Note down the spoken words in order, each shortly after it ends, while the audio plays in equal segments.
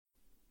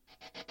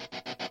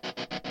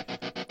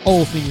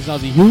All things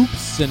Aussie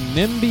hoops and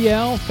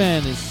NBL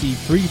fantasy.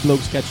 Three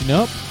blokes catching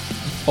up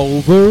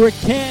over a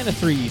can of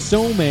three.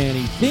 So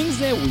many things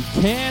that we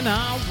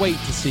cannot wait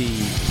to see.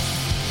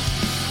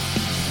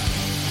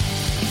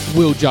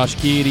 Will Josh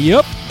giddy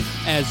up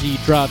as he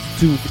drops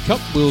to the cup?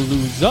 Will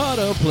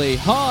Luzada play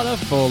harder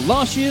for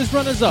last year's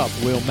runners-up?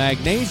 Will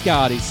Magnate's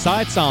got his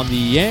sights on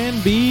the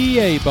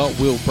NBA? But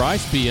will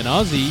Bryce be an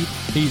Aussie?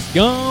 He's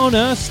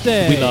gonna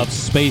stay. We love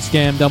Space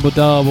Jam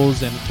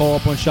double-doubles and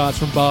 4-point shots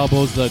from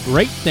bubbles. The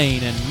Great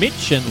Dane and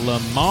Mitch and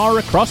Lamar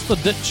across the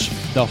ditch.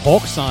 The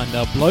Hawks signed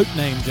a bloke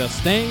named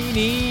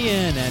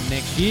Justinian, and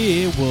next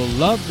year we'll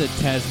love the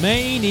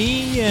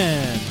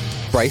Tasmanian.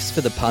 Brace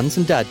for the puns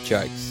and dad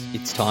jokes.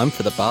 It's time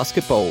for the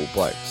Basketball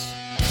Blokes.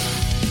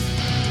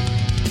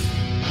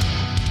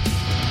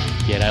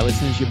 G'day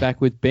listeners, you're back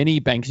with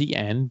Benny, Banksy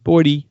and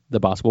Boydie, the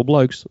Basketball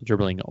Blokes,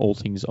 dribbling all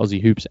things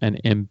Aussie hoops and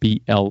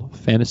NBL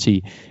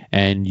fantasy.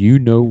 And you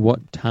know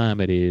what time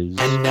it is.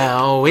 And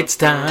now it's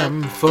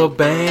time for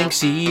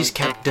Banksy's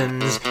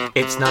captains.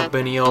 It's not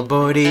Benny or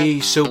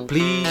Boydie, so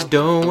please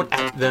don't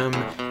at them.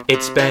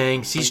 It's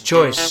Banksy's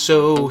choice,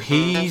 so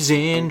he's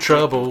in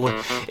trouble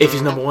if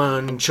his number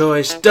one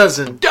choice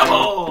doesn't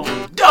double.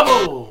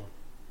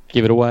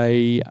 Give it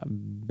away,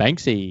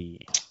 Banksy.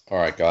 All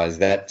right, guys,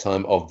 that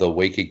time of the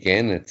week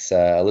again. It's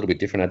a little bit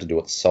different. I had to do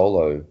it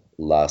solo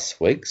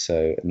last week,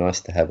 so nice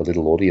to have a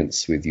little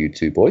audience with you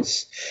two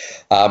boys.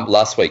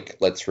 Last week,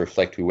 let's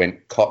reflect. We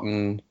went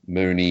Cotton,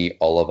 Mooney,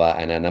 Oliver,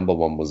 and our number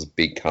one was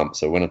Big Hump,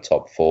 so we went a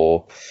top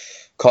four.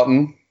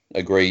 Cotton,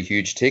 agree,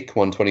 huge tick,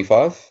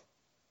 125.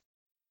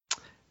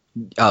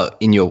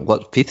 In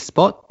your, fifth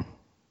spot?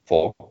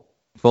 Fourth.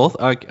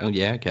 Oh,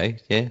 yeah, okay,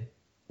 yeah.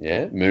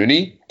 Yeah,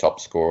 Mooney, top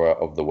scorer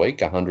of the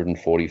week,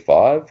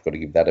 145. Got to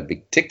give that a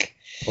big tick.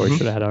 Or he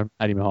should have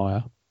had him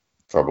higher.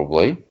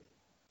 Probably.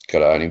 Got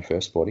to own him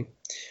first, Boydie.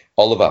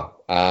 Oliver,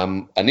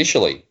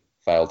 initially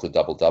failed to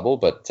double-double,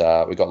 but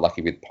we got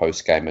lucky with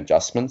post-game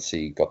adjustments.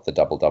 He got the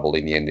double-double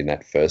in the end in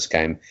that first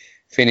game.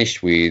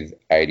 Finished with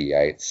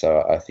 88,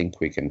 so I think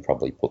we can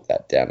probably put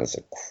that down as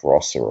a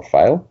cross or a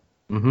fail.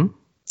 Mm-hmm.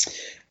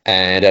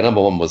 And our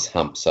number one was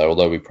Hump. So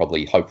although we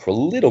probably hoped for a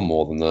little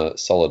more than the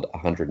solid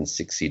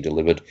 160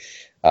 delivered,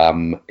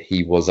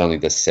 he was only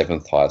the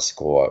seventh highest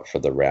scorer for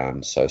the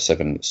round. So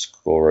 7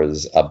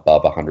 scorers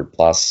above 100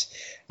 plus.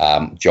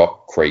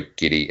 Jock, Creek,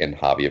 Giddy, and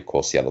Harvey, of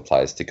course, the other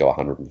players to go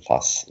 100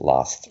 plus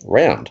last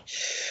round.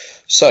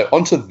 So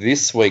on to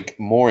this week.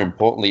 More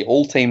importantly,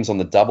 all teams on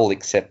the double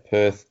except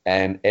Perth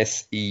and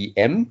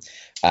SEM.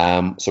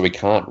 So we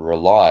can't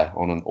rely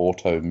on an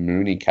auto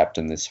Mooney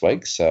captain this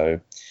week.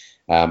 So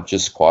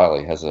just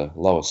quietly has a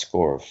lower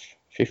score of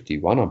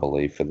 51, I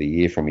believe, for the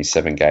year from his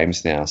 7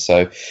 games now.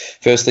 So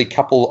firstly,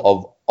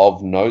 couple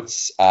of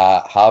notes.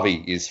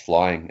 Harvey is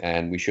flying,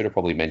 and we should have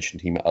probably mentioned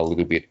him a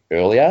little bit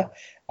earlier.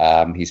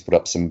 He's put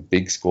up some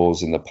big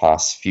scores in the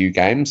past few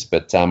games,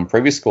 but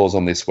previous scores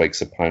on this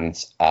week's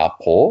opponents are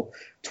poor.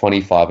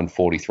 25 and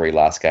 43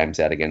 last games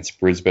out against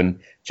Brisbane,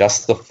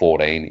 just the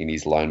 14 in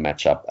his lone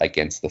matchup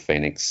against the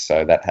Phoenix.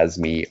 So that has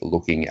me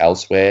looking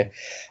elsewhere.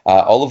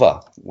 Oliver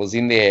was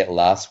in there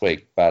last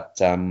week, but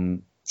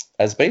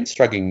has been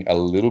struggling a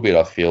little bit,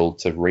 I feel,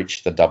 to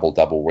reach the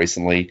double-double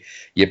recently.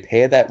 You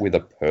pair that with a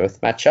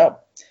Perth matchup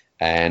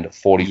and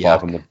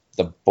 45 on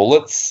the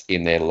Bullets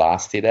in their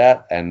last hit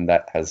out, and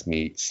that has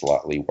me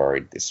slightly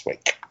worried this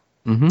week.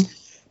 Mm-hmm.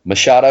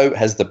 Machado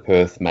has the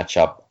Perth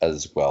matchup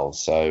as well.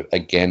 So,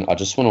 again, I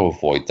just want to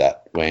avoid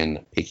that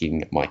when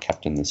picking my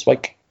captain this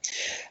week.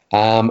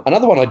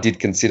 Another one I did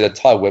consider,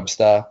 Ty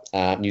Webster,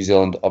 New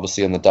Zealand,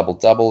 obviously on the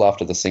double-double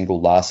after the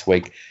single last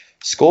week.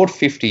 Scored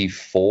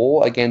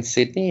 54 against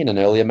Sydney in an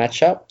earlier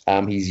matchup.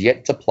 He's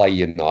yet to play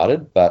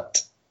United,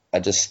 but I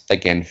just,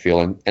 again,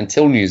 feel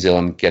until New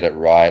Zealand get it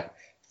right,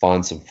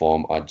 find some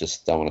form, I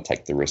just don't want to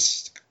take the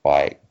risk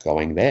by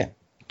going there.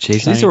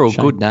 Jeez, these are all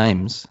good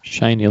names.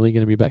 Shane Illy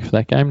going to be back for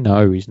that game?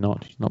 No, he's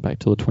not. He's not back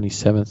till the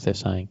 27th, they're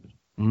saying.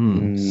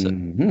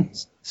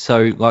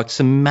 So, like,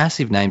 some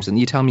massive names. And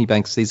you tell me,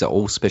 Banks, these are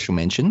all special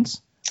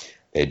mentions?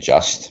 They're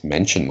just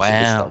mentions.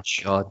 Wow.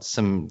 God,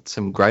 some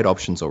great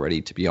options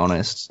already, to be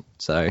honest.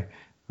 So,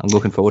 I'm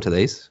looking forward to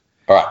these.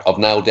 All right, I've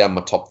nailed down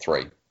my top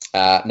 3.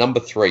 Number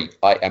 3,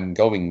 I am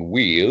going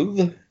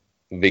with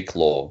Vic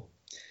Law.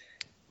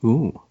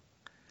 Ooh.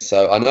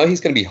 So I know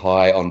he's going to be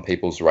high on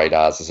people's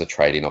radars as a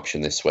trade-in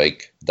option this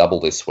week, double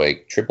this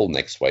week, triple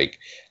next week.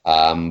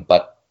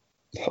 But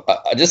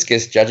I just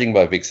guess, judging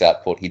by Vic's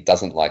output, he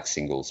doesn't like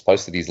singles.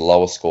 Posted his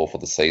lowest score for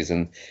the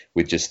season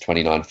with just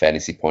 29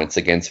 fantasy points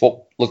against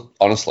what, look,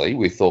 honestly,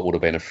 we thought would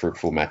have been a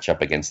fruitful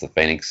matchup against the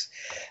Phoenix.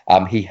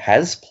 He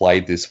has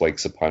played this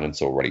week's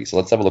opponents already. So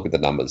let's have a look at the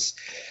numbers.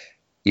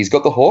 He's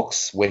got the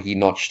Hawks, where he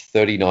notched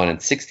 39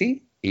 and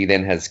 60. He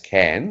then has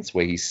Cairns,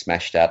 where he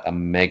smashed out a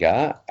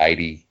mega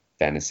 80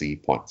 fantasy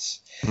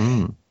points.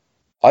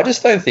 I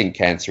just don't think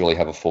Cairns really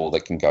have a four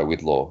that can go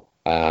with Law.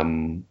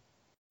 And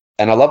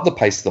I love the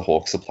pace the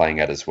Hawks are playing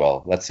at as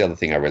well. That's the other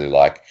thing I really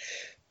like.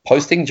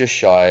 posting just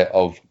shy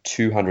of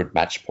 200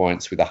 match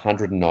points with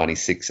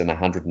 196 and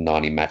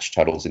 190 match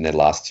totals in their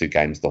last 2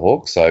 games, the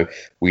Hawks. So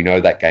we know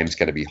that game's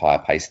going to be higher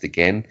paced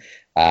again.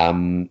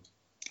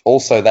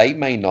 Also, they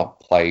may not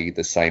play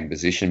the same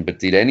position, but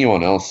did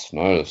anyone else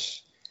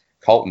notice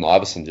Colton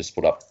Iverson just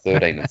put up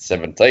 13 and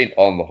 17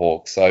 on the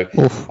Hawks? So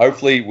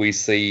hopefully we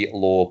see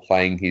Law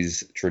playing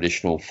his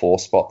traditional 4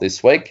 spot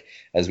this week.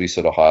 As we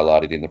sort of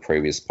highlighted in the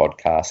previous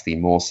podcast, he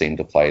more seemed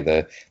to play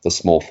the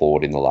small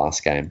forward in the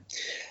last game.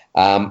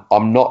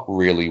 I'm not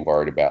really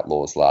worried about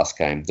Law's last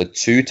game. The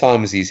 2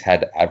 times he's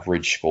had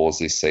average scores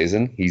this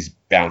season, he's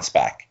bounced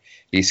back.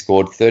 He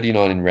scored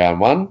 39 in round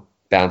 1,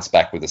 bounced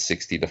back with a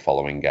 60 the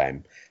following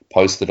game.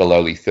 Posted a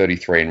lowly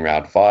 33 in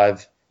round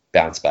 5,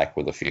 bounced back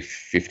with a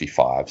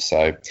 55.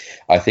 So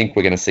I think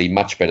we're going to see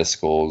much better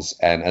scores.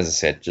 And as I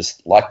said,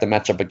 just like the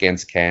matchup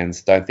against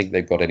Cairns, don't think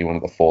they've got anyone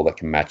at the 4 that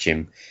can match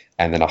him.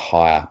 And then a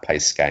higher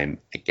pace game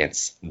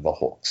against the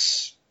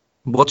Hawks.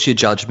 What's your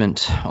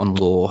judgment on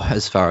Law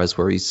as far as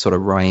where his sort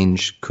of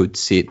range could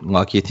sit?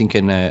 Like, you're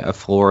thinking a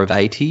floor of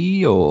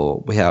 80, or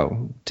where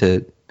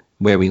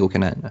are we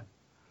looking at?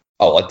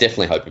 Oh, I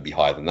definitely hope it'd be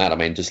higher than that. I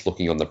mean, just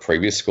looking on the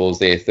previous scores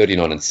there,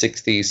 39 and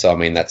 60. So, I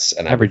mean, that's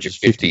an average of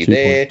 50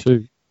 there.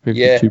 52,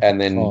 yeah,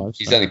 and then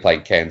he's only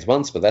played Cairns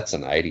once, but that's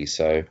an 80.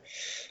 So,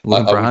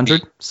 looking for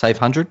 100? Safe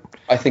 100?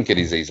 I think it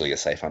is easily a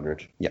safe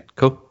 100. Yeah.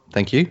 Cool.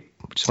 Thank you.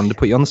 Just wanted to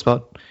put you on the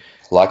spot.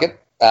 Like it.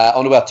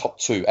 On to our top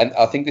 2. And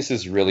I think this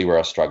is really where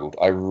I struggled.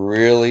 I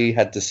really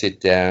had to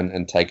sit down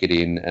and take it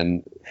in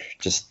and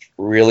just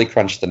really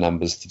crunch the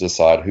numbers to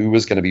decide who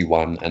was going to be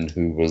 1 and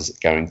who was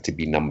going to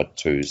be number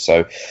 2.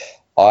 So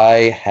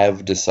I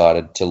have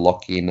decided to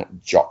lock in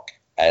Jock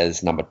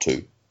as number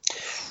 2.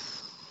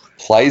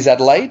 Plays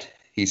Adelaide.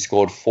 He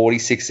scored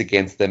 46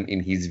 against them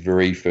in his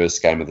very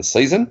first game of the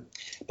season.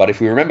 But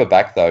if we remember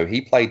back, though, he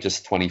played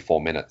just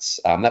 24 minutes.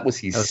 That was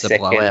his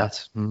second. A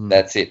blowout.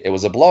 That's it. It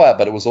was a blowout,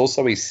 but it was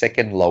also his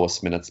second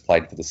lowest minutes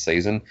played for the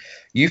season.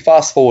 You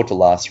fast forward to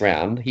last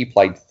round, he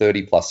played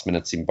 30-plus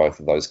minutes in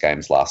both of those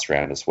games last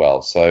round as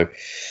well. So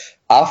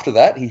after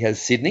that, he has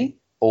Sydney.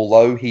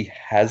 Although he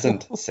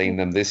hasn't seen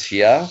them this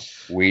year,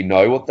 we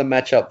know what the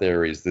matchup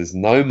there is. There's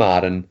no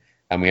Martin,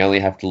 and we only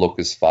have to look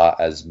as far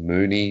as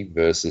Mooney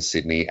versus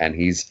Sydney and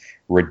his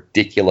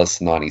ridiculous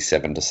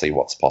 97 to see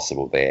what's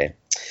possible there.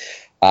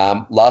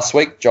 Last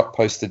week, Jock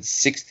posted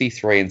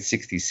 63 and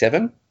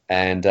 67.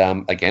 And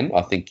again,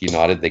 I think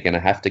United, they're going to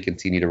have to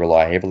continue to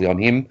rely heavily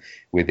on him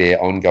with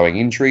their ongoing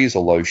injuries,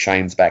 although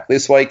Shane's back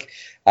this week.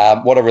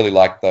 What I really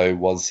liked, though,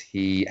 was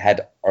he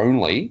had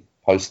only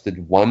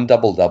posted 1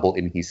 double-double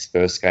in his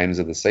first games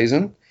of the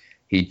season.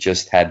 He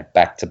just had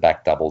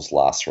back-to-back doubles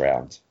last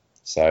round.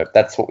 So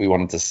that's what we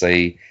wanted to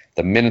see.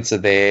 The minutes are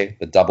there.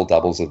 The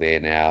double-doubles are there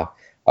now.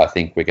 I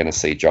think we're going to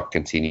see Jock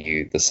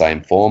continue the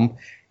same form.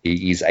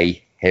 He is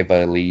a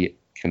heavily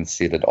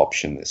considered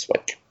option this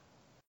week.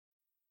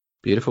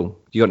 Beautiful.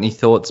 You got any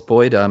thoughts,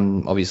 Boyd?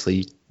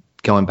 Obviously,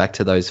 going back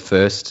to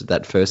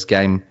that first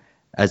game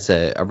as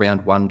a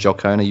round 1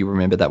 Jock owner, you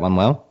remember that one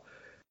well?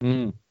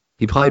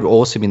 He played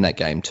awesome in that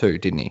game too,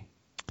 didn't he?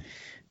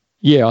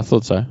 Yeah, I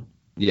thought so.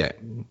 Yeah,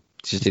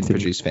 just didn't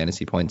produce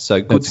fantasy points.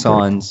 So good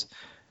signs. Correct.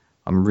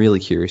 I'm really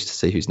curious to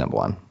see who's number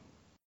 1.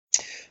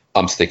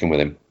 I'm sticking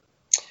with him.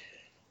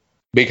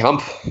 Big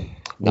Hump,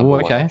 number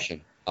 1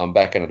 option. I'm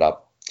backing it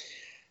up.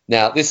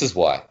 Now, this is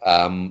why.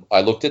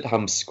 I looked at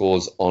Hump's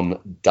scores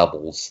on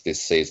doubles this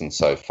season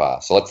so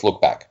far. So let's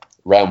look back.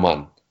 Round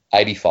 1,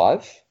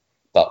 85.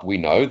 But we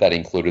know that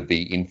included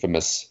the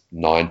infamous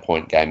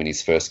 9-point game in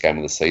his first game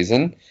of the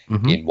season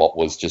in what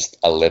was just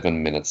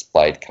 11 minutes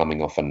played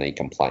coming off a knee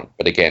complaint.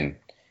 But again,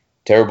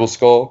 terrible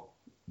score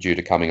due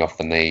to coming off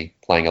the knee,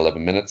 playing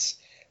 11 minutes.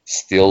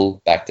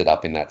 Still backed it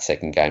up in that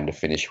second game to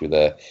finish with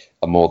a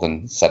more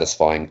than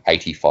satisfying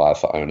 85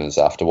 for owners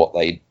after what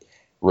they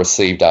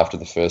received after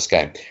the first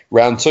game.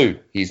 Round 2,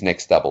 his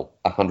next double,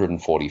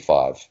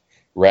 145.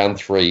 Round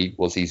 3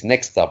 was his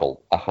next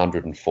double,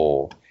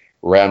 104.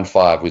 Round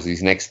 5 was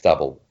his next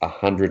double,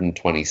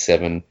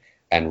 127.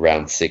 And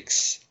round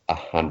 6,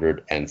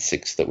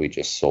 106 that we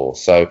just saw.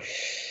 So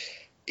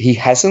he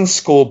hasn't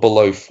scored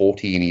below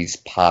 40 in his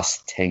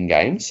past 10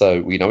 games.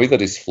 So we know that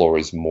his floor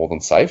is more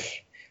than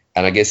safe.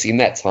 And I guess in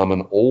that time,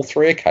 on all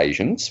 3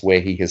 occasions where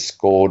he has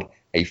scored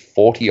a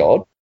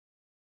 40-odd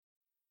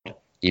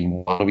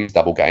in one of his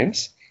double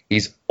games,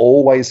 he's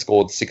always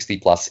scored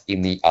 60-plus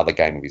in the other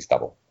game of his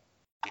double.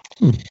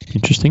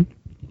 Interesting.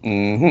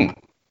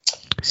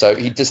 So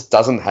he just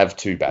doesn't have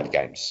 2 bad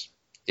games,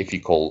 if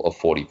you call a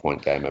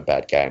 40-point game a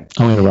bad game.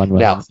 I'm going to run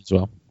with now as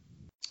well.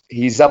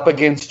 He's up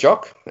against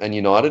Jock and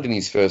United in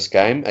his first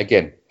game.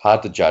 Again,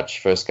 hard to judge.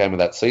 First game of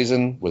that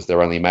season was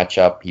their only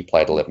matchup. He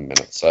played 11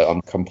 minutes. So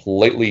I'm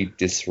completely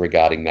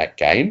disregarding that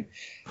game.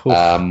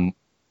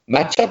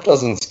 Matchup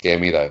doesn't scare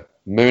me, though.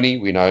 Mooney,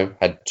 we know,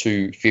 had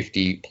 2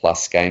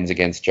 50-plus games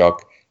against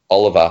Jock.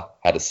 Oliver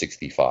had a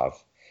 65.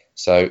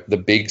 So the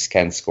bigs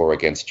can score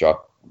against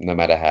Jock, no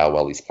matter how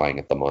well he's playing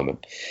at the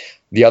moment.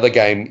 The other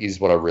game is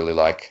what I really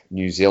like,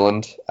 New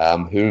Zealand,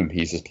 whom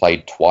he's just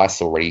played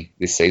twice already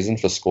this season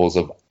for scores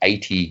of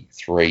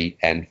 83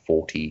 and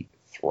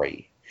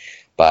 43.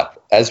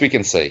 But as we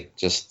can see,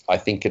 I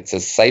think it's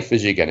as safe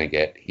as you're going to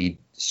get. He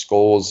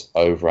scores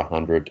over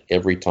 100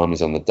 every time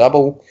he's on the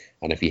double,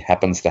 and if he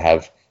happens to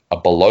have a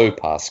below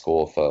par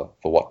score for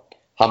what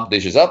Hump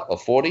dishes up, a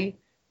 40,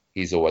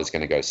 he's always going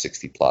to go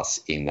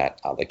 60-plus in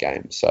that other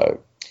game.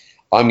 So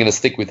I'm going to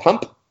stick with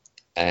Hump,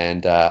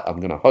 and I'm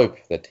going to hope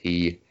that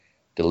he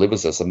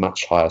delivers us a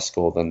much higher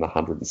score than the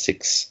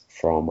 106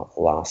 from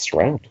last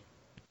round.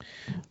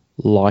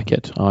 Like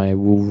it. I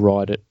will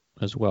ride it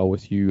as well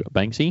with you,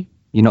 Banksy.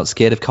 You're not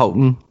scared of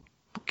Colton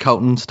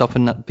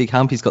stopping that Big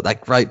Hump? He's got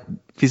that great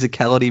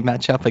physicality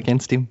matchup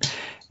against him.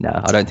 No,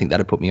 I don't think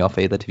that'd put me off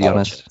either, to be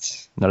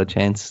honest. Not a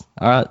chance.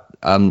 All right.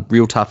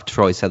 Real tough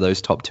choice.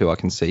 Those top two, I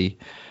can see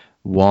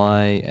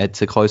why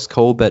it's a close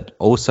call. But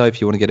also,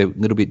 if you want to get a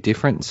little bit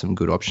different, some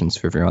good options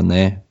for everyone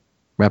there.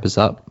 Wrap us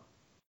up.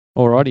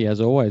 Alrighty,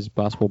 as always,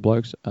 Basketball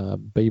Blokes,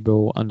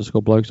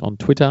 bball_blokes on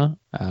Twitter,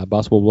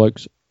 Basketball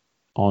Blokes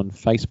on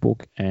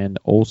Facebook, and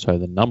also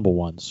the number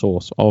one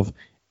source of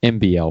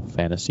NBL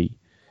fantasy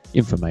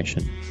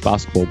information,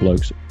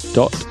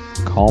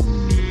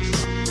 basketballblokes.com.